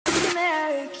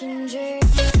American dream.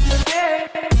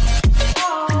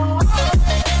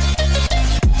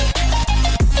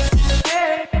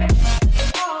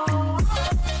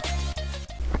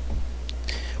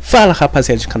 Fala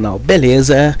rapaziada do canal,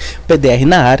 beleza? PDR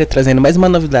na área, trazendo mais uma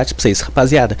novidade pra vocês,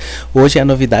 rapaziada. Hoje a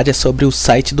novidade é sobre o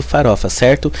site do Farofa,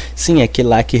 certo? Sim, é aquele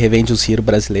lá que revende os Hero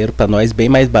brasileiros pra nós bem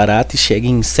mais barato e chega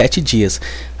em 7 dias.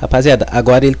 Rapaziada,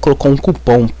 agora ele colocou um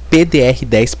cupom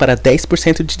PDR10 para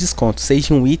 10% de desconto,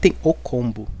 seja um item ou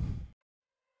combo.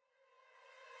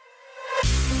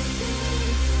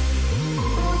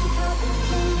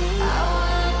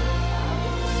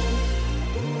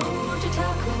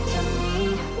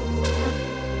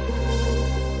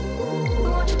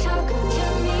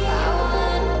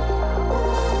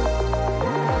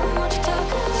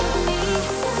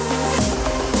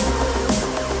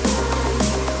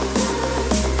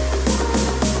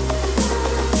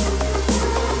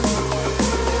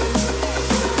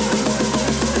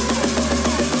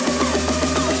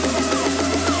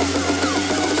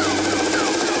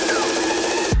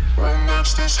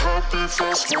 This happy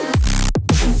festival.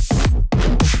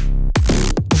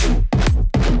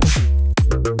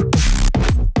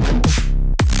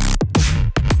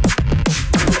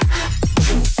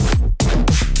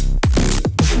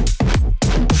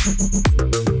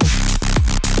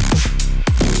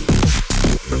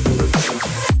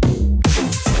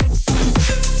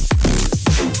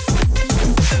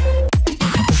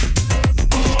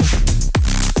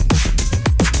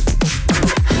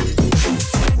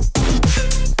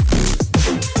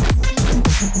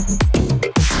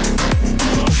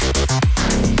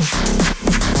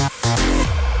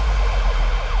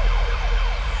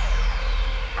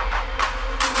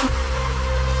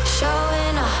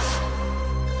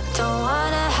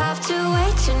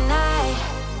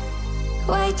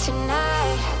 Wait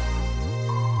tonight,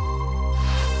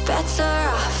 better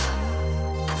off.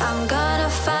 I'm gonna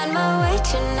find my way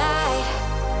tonight.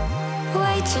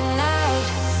 Wait tonight.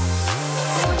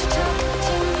 Won't you talk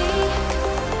to me?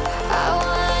 I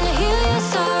wanna heal your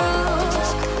sorrow.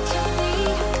 Talk to me.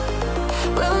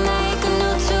 We'll make a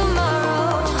new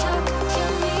tomorrow. Talk to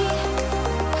me.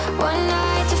 One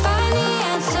night to find the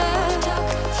answer. Talk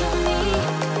to me.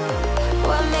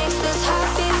 What makes this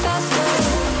happy faster?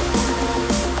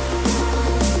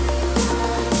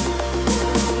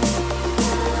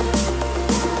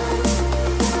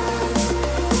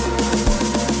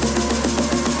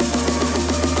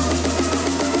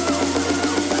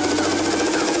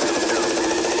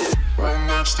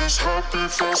 This happy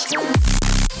festival.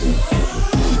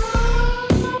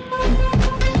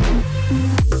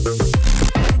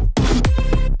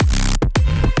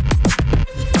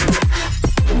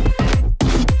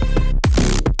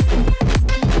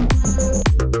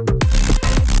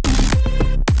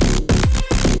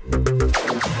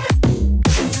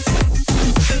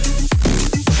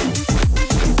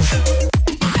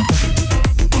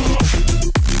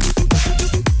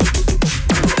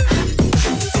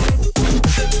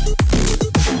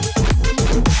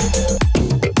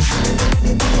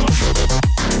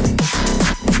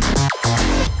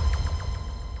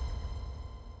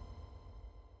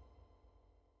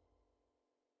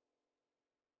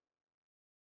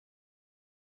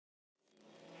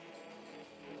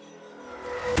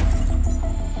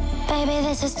 Baby,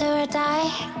 this is do or die.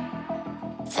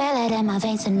 Feel it in my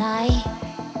veins tonight.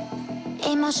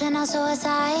 Emotional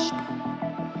suicide.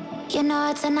 You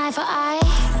know it's an eye for eye.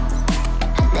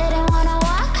 I didn't wanna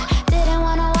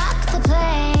walk the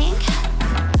plank.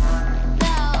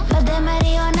 No. But the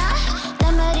Mariona,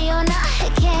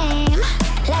 it came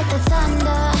like the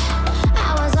thunder.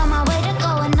 I was on my way to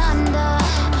going under.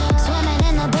 Swimming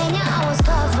in the bay, I was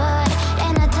covered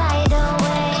in a tidal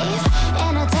wave,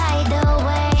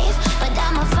 But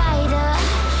I'm a fighter.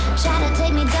 Try to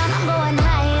take me down, I'm going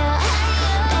higher.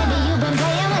 Baby, you've been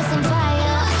playing with some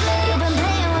fire. You've been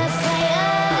playing with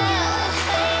fire.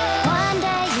 One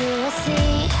day you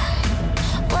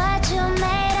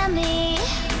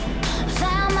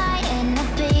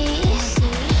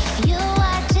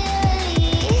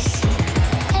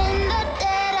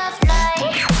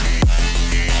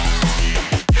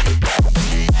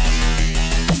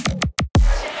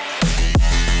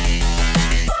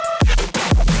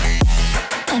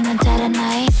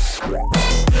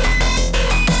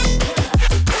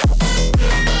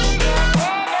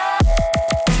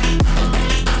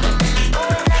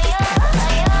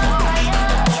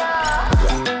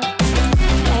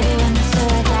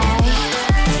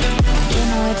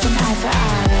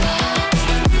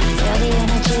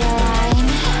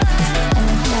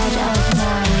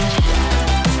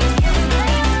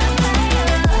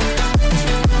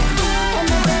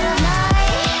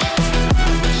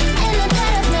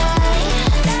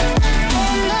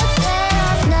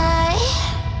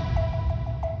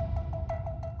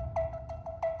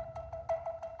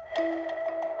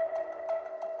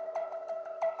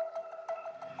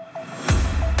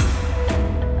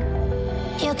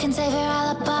You can save your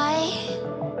alibi.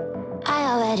 I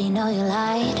already know you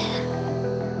lied.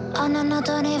 Oh no, no,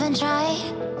 don't even try.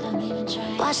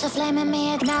 Watch the flame in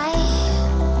me ignite.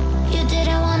 You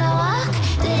didn't wanna walk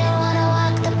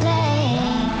the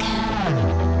plank.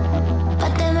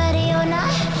 But then ready or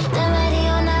not,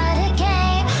 it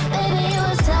came. Baby, it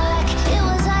was dark, it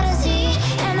was hard to see.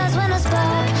 And that's when a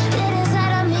spark lit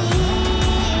inside of me.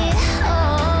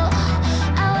 Oh,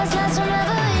 I was lost from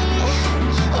reverie.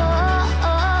 Oh,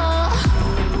 oh,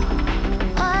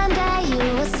 one day you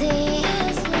will see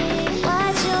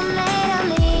what you made of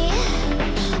me,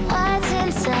 what's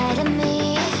inside of me.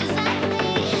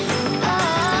 Oh,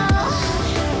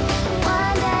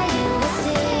 one day you will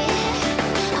see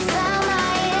I found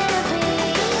my inner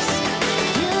peace.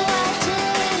 You are to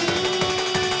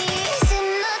release in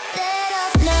the dead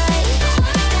of night.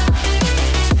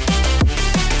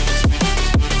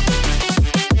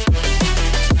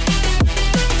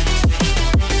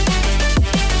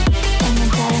 In the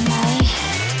dead of night.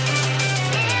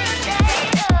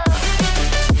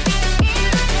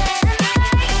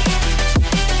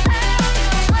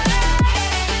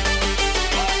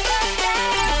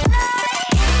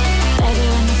 Baby,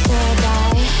 when you say I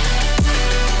die,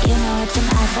 you know it's an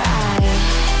eye for eye.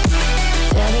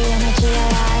 Feel the energy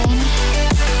align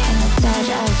in the dead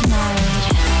of night.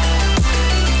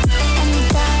 In the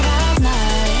dead of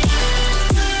night.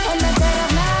 In the dead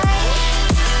of night.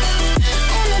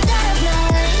 In the dead of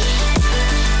night.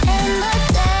 In the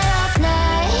dead of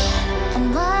night. And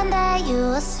one day you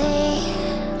will see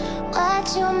what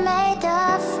you made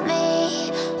of me,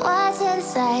 what's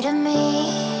inside of me.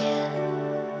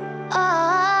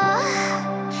 Oh,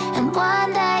 and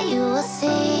one day you will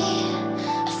see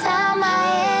I found my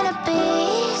inner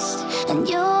beast, and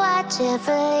you watch it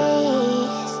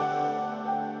release.